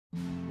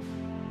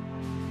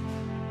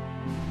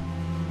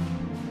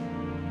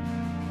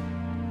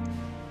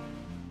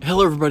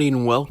Hello everybody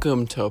and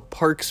welcome to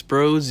Parks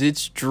Bros,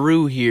 it's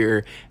Drew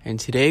here, and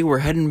today we're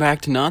heading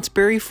back to Knott's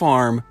Berry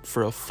Farm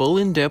for a full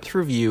in-depth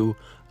review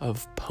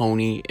of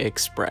Pony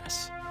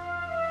Express.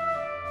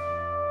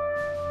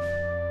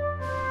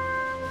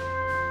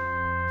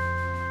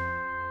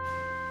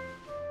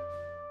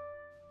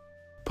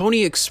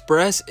 Pony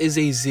Express is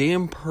a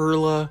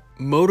Zamperla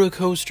motor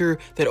coaster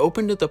that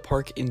opened at the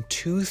park in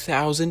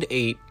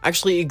 2008,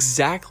 actually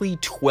exactly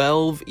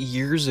 12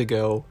 years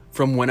ago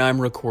from when I'm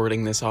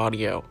recording this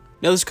audio.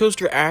 Now this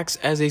coaster acts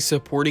as a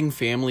supporting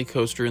family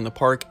coaster in the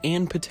park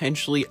and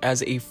potentially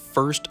as a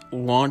first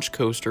launch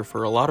coaster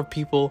for a lot of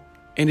people,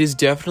 and is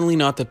definitely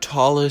not the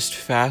tallest,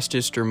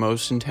 fastest, or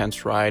most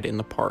intense ride in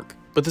the park.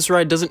 But this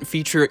ride doesn't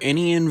feature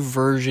any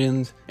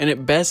inversions, and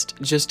at best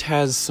just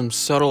has some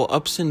subtle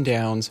ups and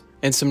downs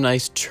and some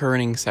nice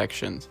turning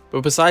sections.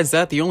 But besides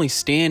that, the only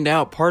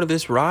standout part of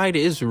this ride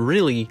is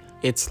really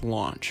its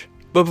launch.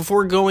 But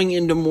before going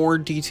into more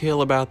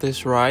detail about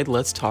this ride,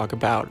 let's talk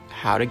about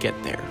how to get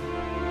there.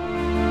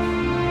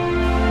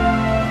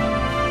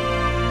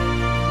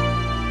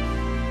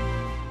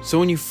 So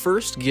when you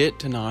first get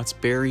to Knott's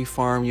Berry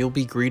Farm, you'll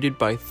be greeted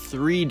by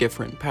 3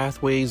 different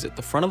pathways at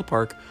the front of the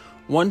park.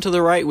 One to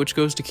the right, which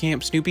goes to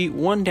Camp Snoopy,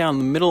 one down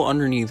the middle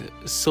underneath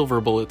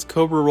Silver Bullet's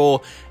Cobra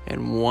Roll,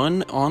 and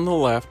one on the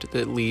left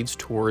that leads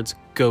towards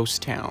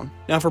Ghost Town.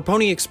 Now for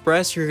Pony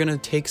Express, you're going to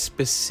take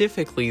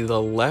specifically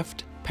the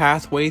left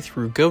pathway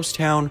through Ghost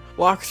Town,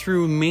 walk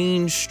through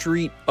Main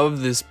Street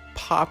of this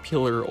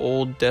popular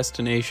old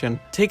destination,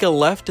 take a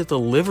left at the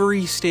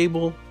livery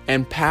stable,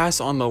 and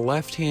pass on the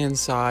left-hand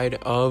side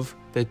of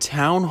the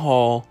Town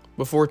Hall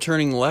before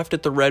turning left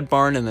at the Red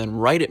Barn and then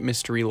right at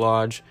Mystery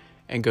Lodge,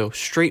 and go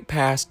straight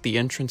past the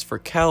entrance for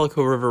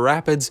Calico River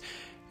Rapids,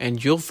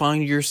 and you'll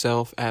find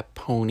yourself at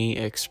Pony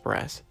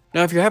Express.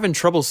 Now, if you're having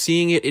trouble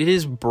seeing it, it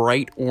is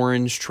bright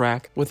orange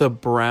track with a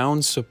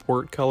brown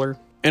support color.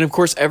 And of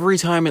course, every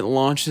time it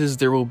launches,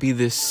 there will be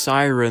this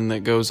siren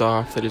that goes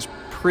off that is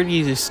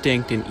pretty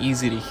distinct and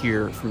easy to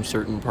hear from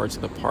certain parts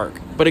of the park.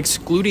 But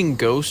excluding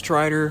Ghost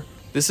Rider,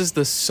 this is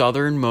the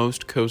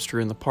southernmost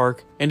coaster in the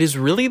park, and is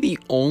really the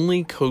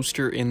only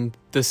coaster in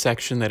the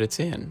section that it's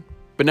in.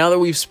 But now that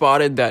we've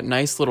spotted that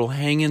nice little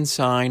hang-in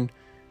sign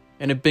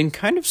and have been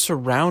kind of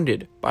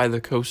surrounded by the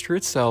coaster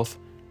itself,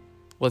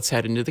 let's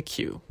head into the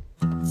queue.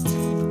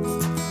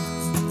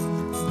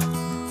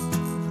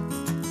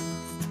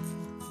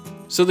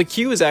 So the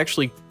queue is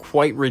actually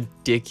quite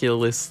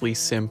ridiculously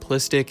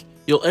simplistic.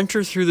 You'll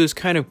enter through this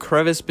kind of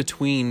crevice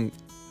between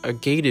a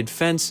gated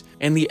fence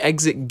and the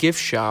exit gift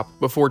shop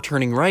before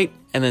turning right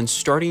and then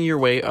starting your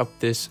way up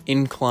this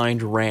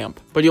inclined ramp.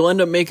 But you'll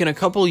end up making a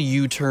couple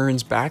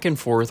U-turns back and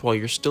forth while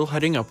you're still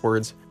heading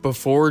upwards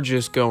before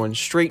just going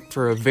straight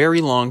for a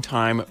very long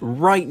time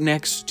right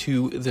next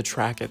to the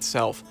track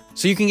itself.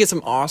 So you can get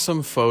some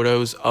awesome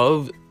photos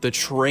of the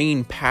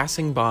train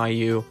passing by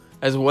you,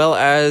 as well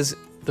as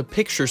the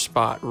picture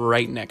spot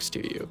right next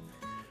to you.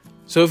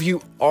 So if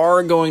you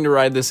are going to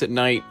ride this at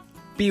night,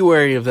 be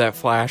wary of that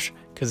flash,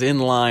 because in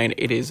line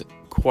it is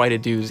quite a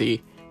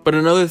doozy. But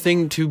another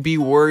thing to be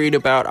worried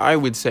about, I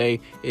would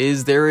say,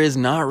 is there is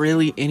not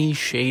really any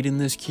shade in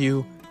this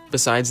queue,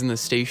 besides in the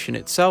station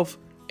itself.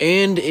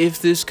 And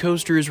if this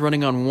coaster is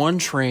running on one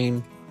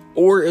train,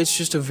 or it's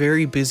just a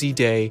very busy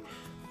day,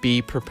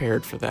 be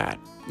prepared for that.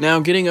 Now,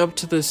 getting up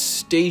to the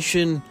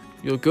station,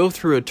 you'll go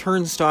through a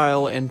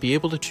turnstile and be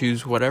able to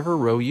choose whatever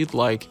row you'd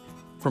like,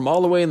 from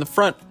all the way in the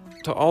front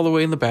to all the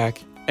way in the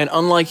back. And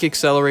unlike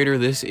Accelerator,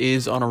 this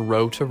is on a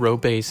row-to-row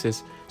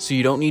basis, so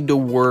you don't need to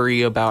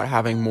worry about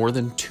having more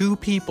than 2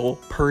 people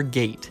per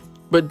gate.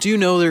 But do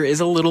know there is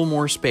a little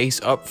more space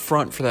up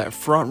front for that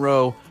front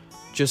row,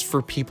 just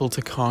for people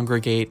to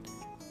congregate.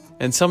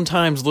 And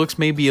sometimes looks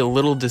may be a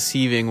little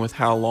deceiving with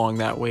how long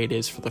that wait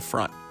is for the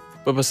front.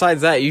 But besides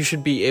that, you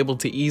should be able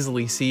to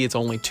easily see it's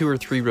only 2 or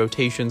 3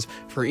 rotations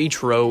for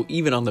each row,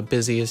 even on the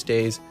busiest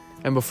days.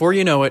 And before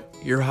you know it,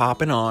 you're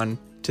hopping on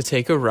to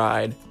take a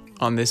ride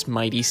on this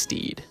mighty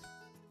steed.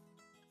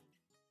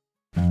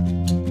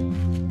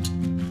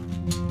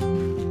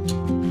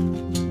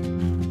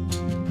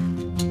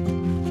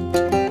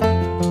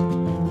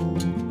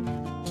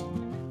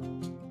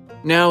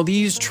 Now,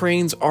 these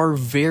trains are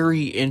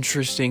very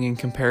interesting in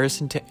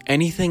comparison to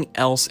anything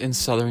else in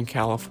Southern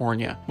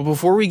California. But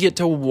before we get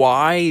to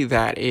why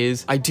that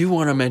is, I do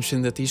want to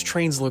mention that these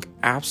trains look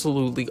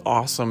absolutely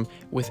awesome,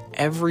 with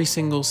every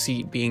single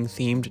seat being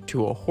themed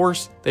to a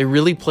horse. They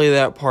really play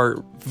that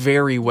part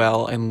very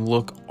well and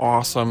look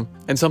awesome.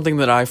 And something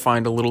that I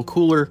find a little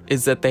cooler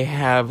is that they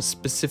have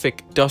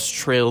specific dust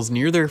trails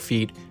near their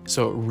feet,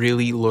 so it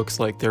really looks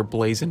like they're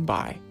blazing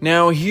by.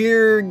 Now,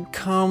 here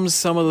comes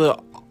some of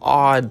the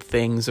odd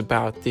things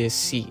about this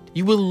seat.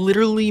 You will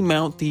literally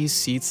mount these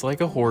seats like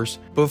a horse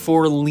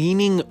before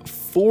leaning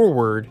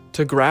forward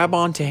to grab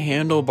onto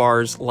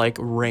handlebars like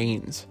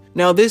reins.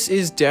 Now, this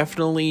is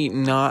definitely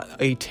not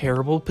a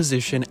terrible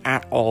position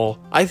at all.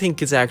 I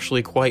think it's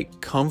actually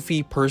quite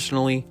comfy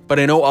personally, but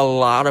I know a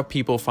lot of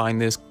people find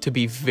this to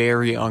be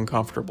very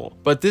uncomfortable.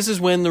 But this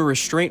is when the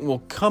restraint will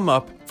come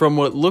up from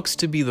what looks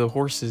to be the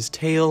horse's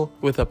tail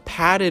with a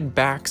padded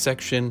back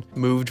section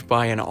moved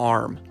by an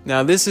arm.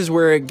 Now, this is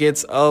where it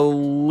gets a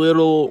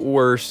little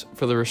worse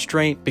for the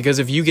restraint, because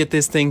if you get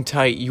this thing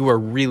tight, you are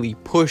really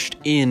pushed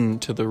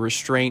into the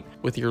restraint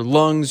with your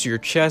lungs, your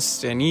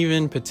chest, and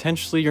even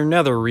potentially your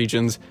nether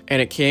regions,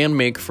 and it can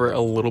make for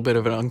a little bit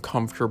of an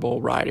uncomfortable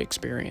ride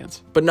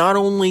experience. But not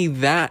only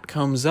that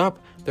comes up,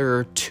 there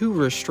are 2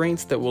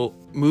 restraints that will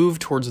move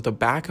towards the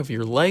back of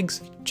your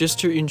legs just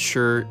to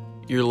ensure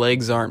your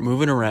legs aren't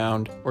moving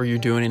around or you're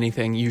doing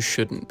anything you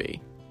shouldn't be.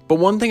 But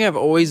one thing I've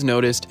always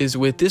noticed is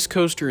with this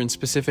coaster in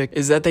specific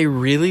is that they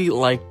really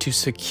like to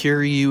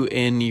secure you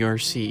in your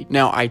seat.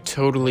 Now, I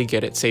totally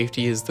get it.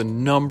 Safety is the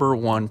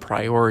 #1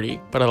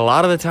 priority, but a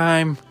lot of the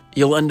time,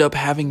 you'll end up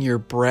having your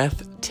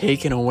breath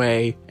taken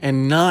away,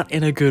 and not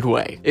in a good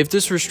way. If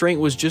this restraint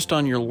was just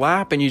on your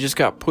lap and you just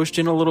got pushed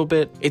in a little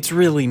bit, it's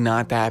really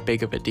not that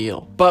big of a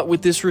deal. But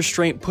with this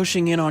restraint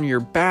pushing in on your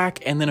back,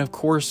 and then of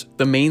course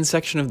the main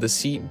section of the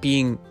seat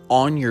being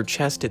on your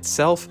chest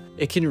itself,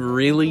 it can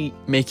really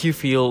make you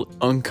feel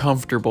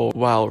uncomfortable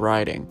while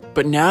riding.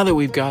 But now that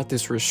we've got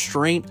this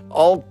restraint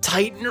all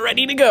tight and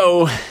ready to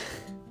go,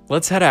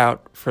 let's head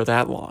out for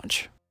that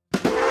launch.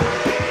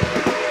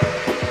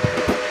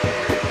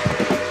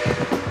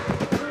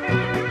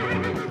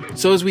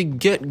 So as we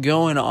get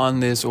going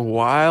on this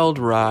wild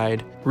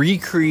ride,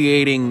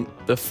 recreating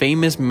the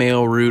famous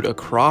mail route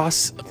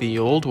across the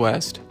Old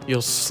West,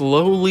 you'll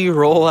slowly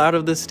roll out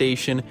of the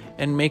station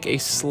and make a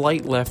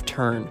slight left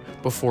turn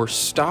before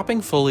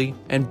stopping fully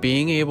and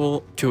being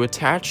able to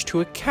attach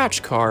to a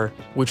catch car,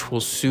 which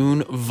will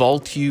soon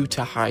vault you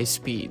to high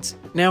speeds.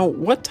 Now,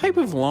 what type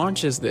of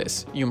launch is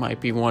this, you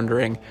might be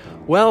wondering?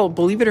 Well,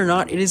 believe it or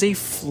not, it is a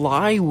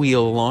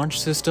flywheel launch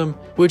system,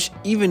 which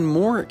even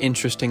more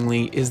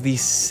interestingly is the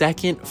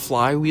second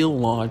flywheel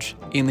launch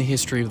in the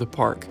history of the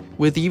park,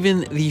 with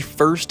even the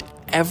first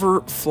ever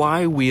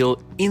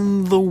flywheel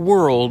in the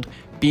world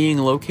being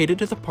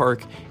located at the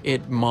park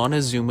at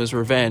Montezuma's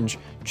Revenge,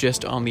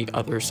 just on the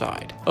other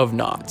side of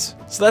Knott's.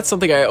 So that's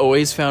something I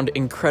always found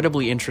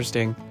incredibly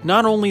interesting.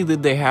 Not only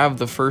did they have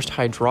the first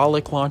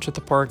hydraulic launch at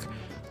the park,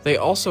 they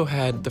also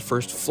had the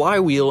first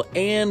flywheel,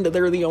 and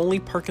they're the only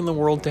park in the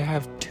world to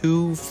have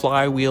 2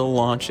 flywheel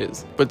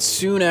launches. But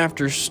soon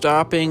after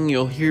stopping,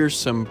 you'll hear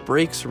some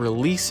brakes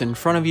release in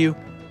front of you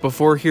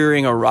before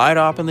hearing a ride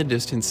op in the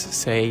distance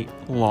say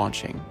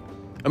launching.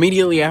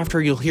 Immediately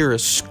after, you'll hear a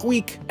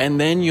squeak, and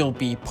then you'll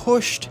be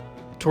pushed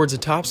towards a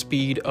top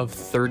speed of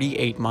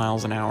 38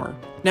 miles an hour.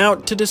 Now,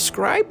 to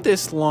describe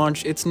this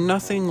launch, it's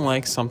nothing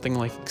like something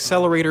like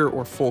Accelerator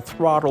or Full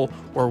Throttle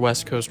or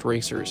West Coast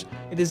Racers.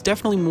 It is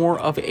definitely more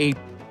of a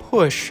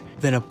push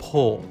than a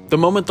pull. The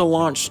moment the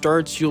launch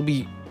starts, you'll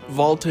be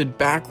vaulted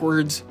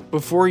backwards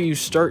before you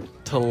start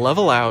to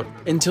level out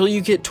until you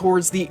get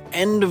towards the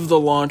end of the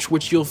launch,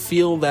 which you'll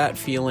feel that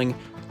feeling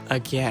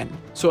again.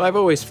 So I've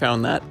always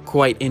found that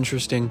quite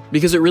interesting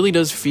because it really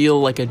does feel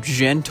like a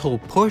gentle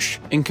push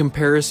in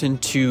comparison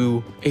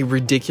to a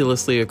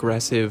ridiculously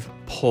aggressive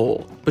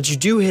pull. But you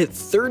do hit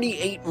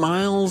 38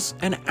 miles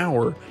an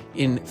hour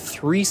in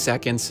 3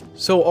 seconds.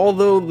 So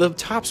although the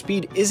top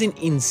speed isn't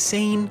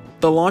insane,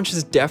 the launch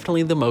is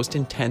definitely the most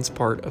intense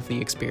part of the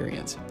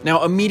experience.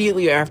 Now,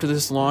 immediately after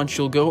this launch,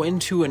 you'll go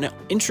into an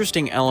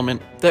interesting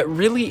element that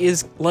really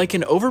is like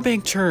an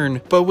overbank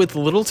turn, but with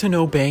little to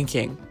no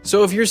banking.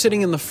 So if you're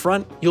sitting in the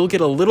front, you'll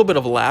get a little bit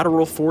of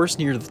lateral force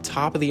near the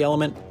top of the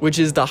element, which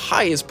is the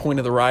highest point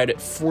of the ride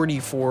at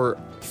 44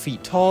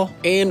 feet tall.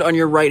 And on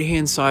your right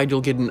hand side,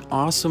 you'll get an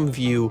awesome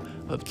view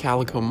of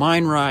Calico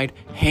Mine Ride,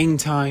 Hang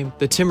Time,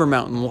 the Timber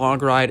Mountain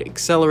Log Ride,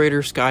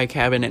 Accelerator, Sky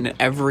Cabin, and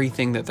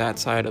everything that that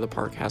side of the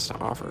park has to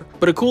offer.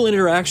 But a cool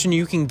interaction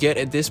you can get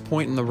at this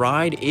point in the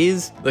ride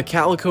is the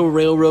Calico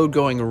Railroad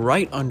going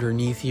right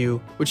underneath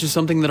you, which is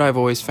something that I've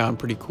always found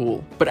pretty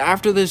cool. But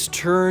after this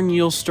turn,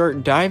 you'll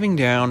start diving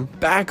down,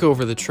 back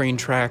over the train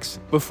tracks,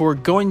 before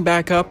going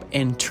back up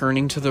and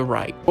turning to the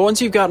right. But once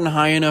you've gotten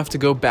high enough to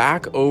go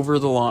back over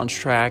the launch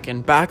track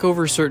and back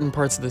over certain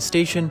parts of the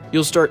station,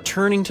 you'll start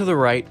turning to the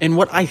right,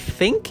 and what I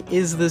think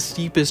is the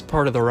steepest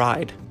part of the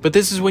ride. But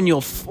this is when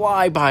you'll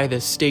fly by the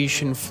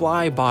station,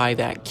 fly by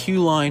that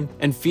queue line,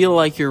 and feel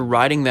like you're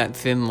riding that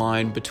thin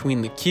line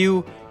between the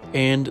queue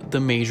and the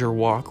major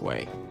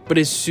walkway. But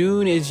as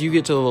soon as you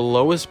get to the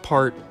lowest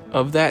part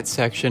of that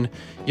section,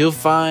 you'll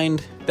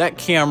find that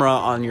camera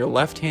on your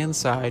left-hand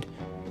side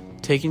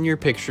taking your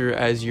picture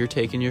as you're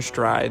taking your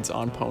strides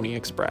on Pony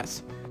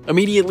Express.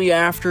 Immediately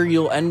after,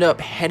 you'll end up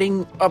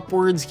heading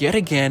upwards yet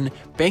again,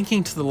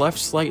 banking to the left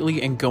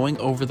slightly and going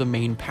over the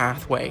main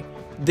pathway.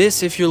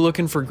 This, if you're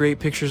looking for great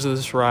pictures of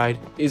this ride,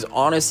 is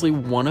honestly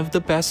one of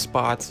the best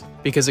spots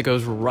because it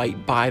goes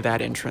right by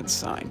that entrance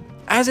sign.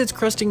 As it's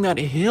cresting that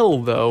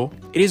hill though,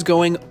 it is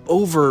going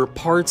over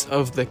parts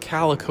of the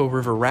Calico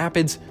River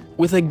Rapids,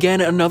 with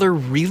again another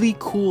really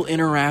cool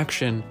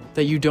interaction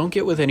that you don't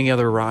get with any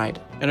other ride.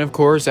 And of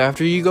course,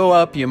 after you go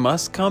up, you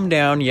must come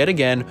down yet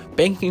again,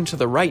 banking to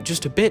the right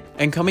just a bit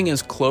and coming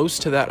as close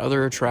to that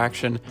other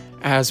attraction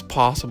as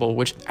possible,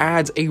 which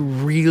adds a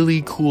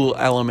really cool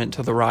element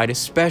to the ride,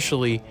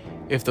 especially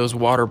if those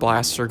water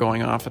blasts are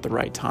going off at the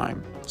right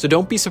time. So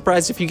don't be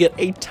surprised if you get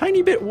a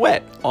tiny bit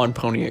wet on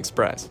Pony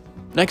Express.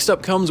 Next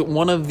up comes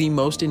one of the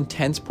most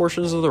intense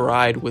portions of the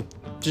ride with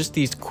just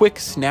these quick,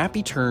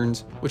 snappy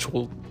turns, which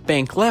will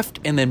bank left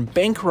and then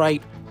bank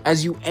right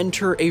as you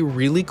enter a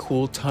really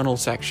cool tunnel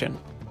section.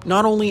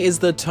 Not only is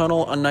the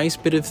tunnel a nice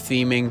bit of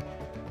theming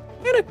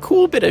and a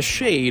cool bit of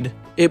shade,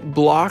 it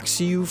blocks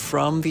you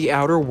from the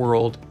outer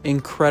world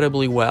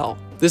incredibly well.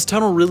 This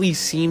tunnel really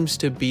seems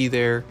to be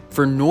there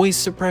for noise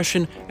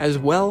suppression as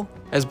well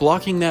as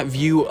blocking that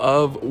view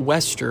of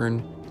Western,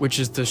 which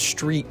is the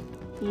street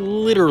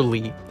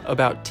literally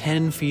about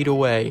 10 feet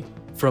away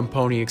from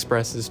Pony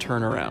Express's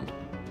turnaround.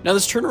 Now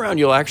this turnaround,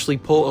 you'll actually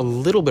pull a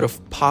little bit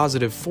of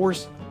positive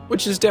force,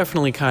 which is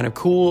definitely kind of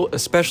cool,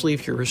 especially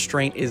if your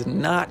restraint is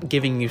not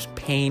giving you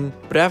pain.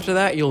 But after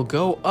that, you'll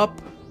go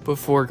up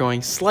before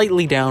going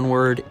slightly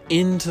downward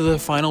into the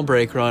final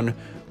brake run,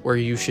 where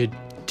you should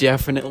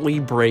definitely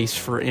brace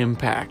for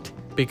impact.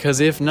 Because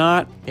if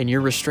not, and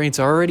your restraint's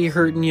already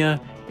hurting you,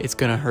 it's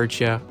gonna hurt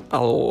you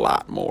a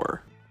lot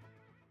more.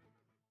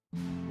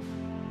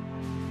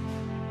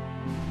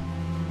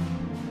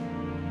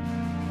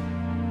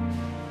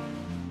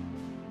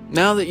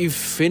 Now that you've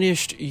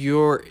finished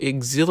your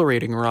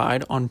exhilarating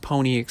ride on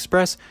Pony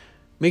Express,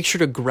 make sure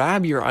to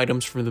grab your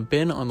items from the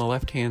bin on the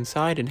left-hand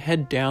side and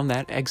head down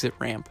that exit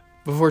ramp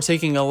before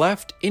taking a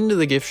left into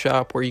the gift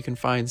shop, where you can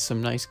find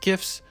some nice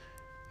gifts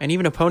and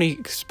even a Pony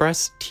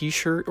Express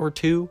t-shirt or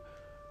two,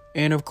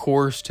 and of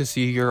course to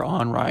see your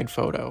on-ride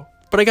photo.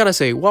 But I gotta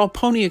say, while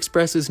Pony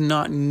Express is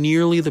not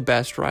nearly the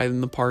best ride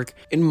in the park,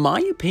 in my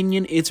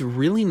opinion, it's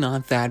really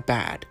not that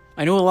bad.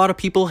 I know a lot of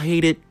people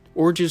hate it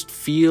or just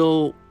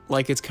feel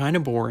like it's kind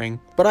of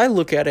boring, but I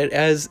look at it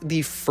as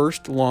the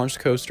first launch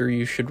coaster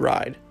you should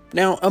ride.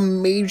 Now, a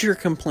major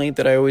complaint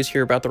that I always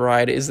hear about the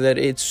ride is that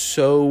it's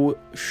so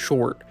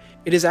short.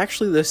 It is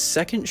actually the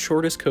second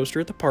shortest coaster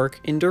at the park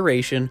in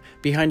duration,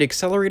 behind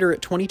Accelerator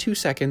at 22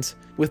 seconds,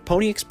 with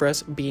Pony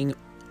Express being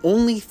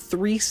only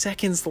 3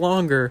 seconds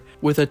longer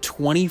with a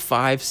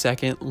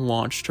 25-second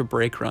launch to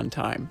brake run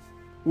time,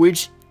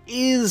 which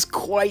is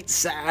quite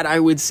sad, I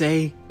would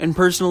say. And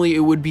personally,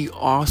 it would be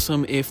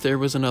awesome if there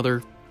was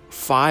another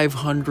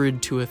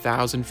 500 to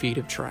 1,000 feet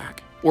of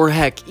track, or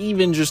heck,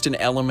 even just an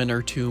element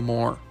or two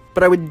more.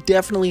 But I would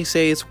definitely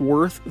say it's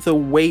worth the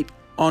wait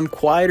on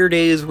quieter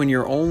days when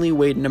you're only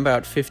waiting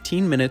about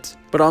 15 minutes,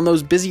 but on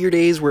those busier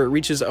days where it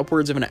reaches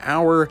upwards of an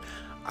hour,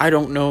 I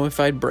don't know if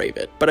I'd brave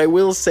it. But I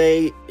will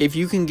say, if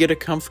you can get a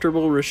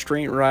comfortable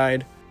restraint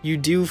ride, you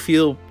do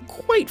feel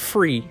quite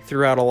free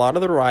throughout a lot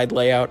of the ride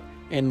layout,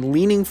 and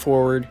leaning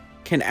forward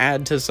can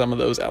add to some of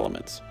those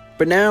elements.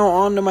 But now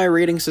on to my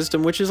rating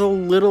system, which is a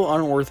little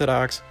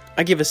unorthodox.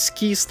 I give a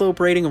ski slope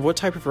rating of what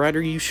type of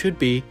rider you should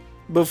be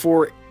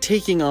before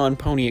taking on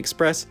Pony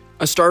Express,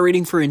 a star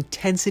rating for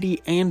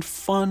intensity and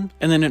fun,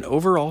 and then an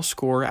overall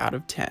score out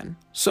of 10.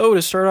 So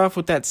to start off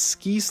with that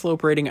ski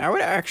slope rating, I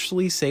would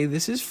actually say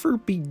this is for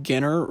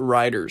beginner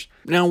riders.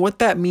 Now what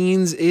that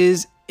means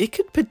is it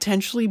could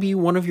potentially be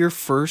one of your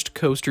first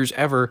coasters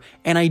ever,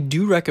 and I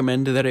do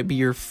recommend that it be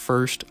your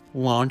first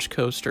launch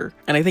coaster.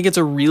 And I think it's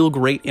a real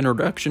great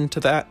introduction to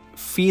that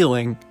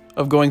feeling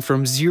of going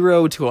from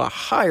 0 to a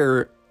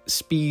higher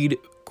speed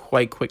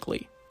quite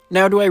quickly.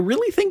 Now, do I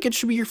really think it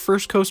should be your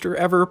first coaster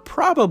ever?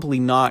 Probably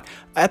not.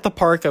 At the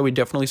park, I would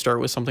definitely start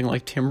with something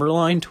like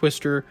Timberline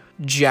Twister,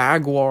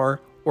 Jaguar,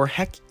 or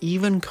heck,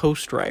 even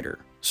Coast Rider.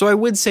 So I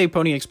would say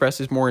Pony Express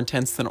is more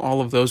intense than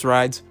all of those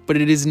rides, but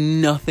it is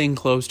nothing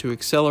close to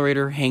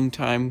Accelerator, Hang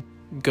Time,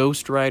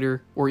 Ghost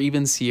Rider, or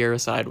even Sierra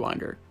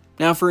Sidewinder.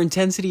 Now for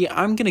intensity,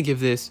 I'm going to give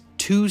this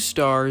 2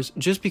 stars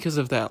just because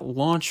of that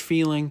launch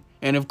feeling,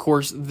 and of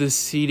course the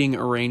seating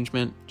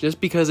arrangement,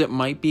 just because it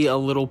might be a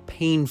little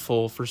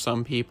painful for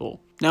some people.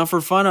 Now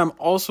for fun, I'm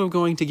also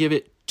going to give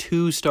it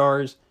 2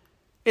 stars.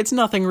 It's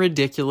nothing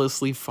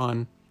ridiculously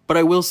fun, but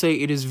I will say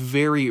it is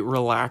very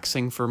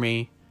relaxing for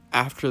me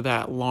after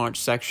that launch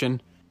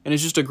section, and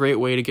it's just a great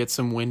way to get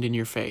some wind in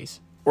your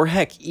face. Or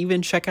heck,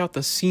 even check out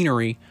the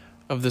scenery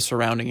of the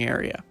surrounding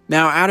area.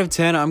 Now out of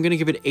 10, I'm going to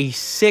give it a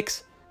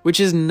 6, which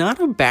is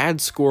not a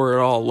bad score at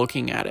all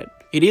looking at it.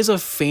 It is a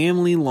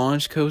family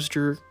launch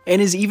coaster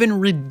and is even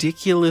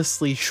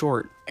ridiculously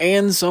short.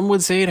 And some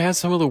would say it has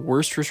some of the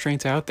worst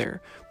restraints out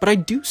there, but I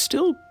do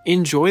still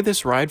enjoy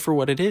this ride for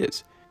what it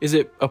is. Is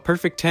it a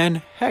perfect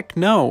 10? Heck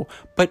no.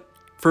 But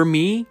for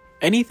me,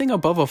 anything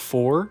above a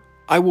 4,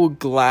 I will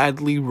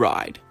gladly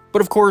ride.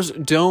 But of course,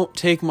 don't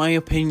take my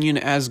opinion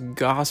as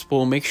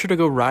gospel. Make sure to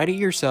go ride it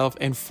yourself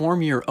and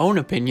form your own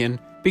opinion,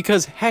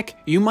 because heck,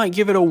 you might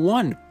give it a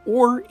 1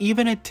 or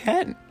even a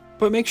 10.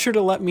 But make sure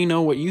to let me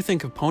know what you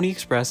think of Pony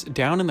Express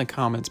down in the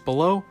comments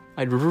below.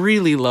 I'd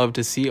really love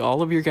to see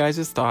all of your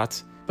guys'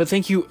 thoughts. But But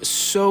thank you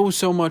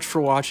so much for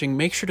watching.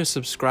 Make sure to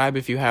subscribe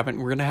if you haven't.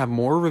 We're going to have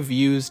more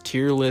reviews,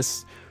 tier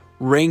lists,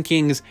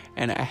 rankings,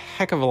 and a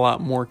heck of a lot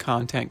more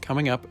content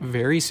coming up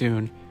very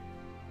soon.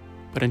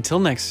 But until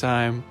next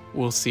time,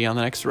 we'll see you on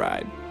the next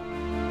ride.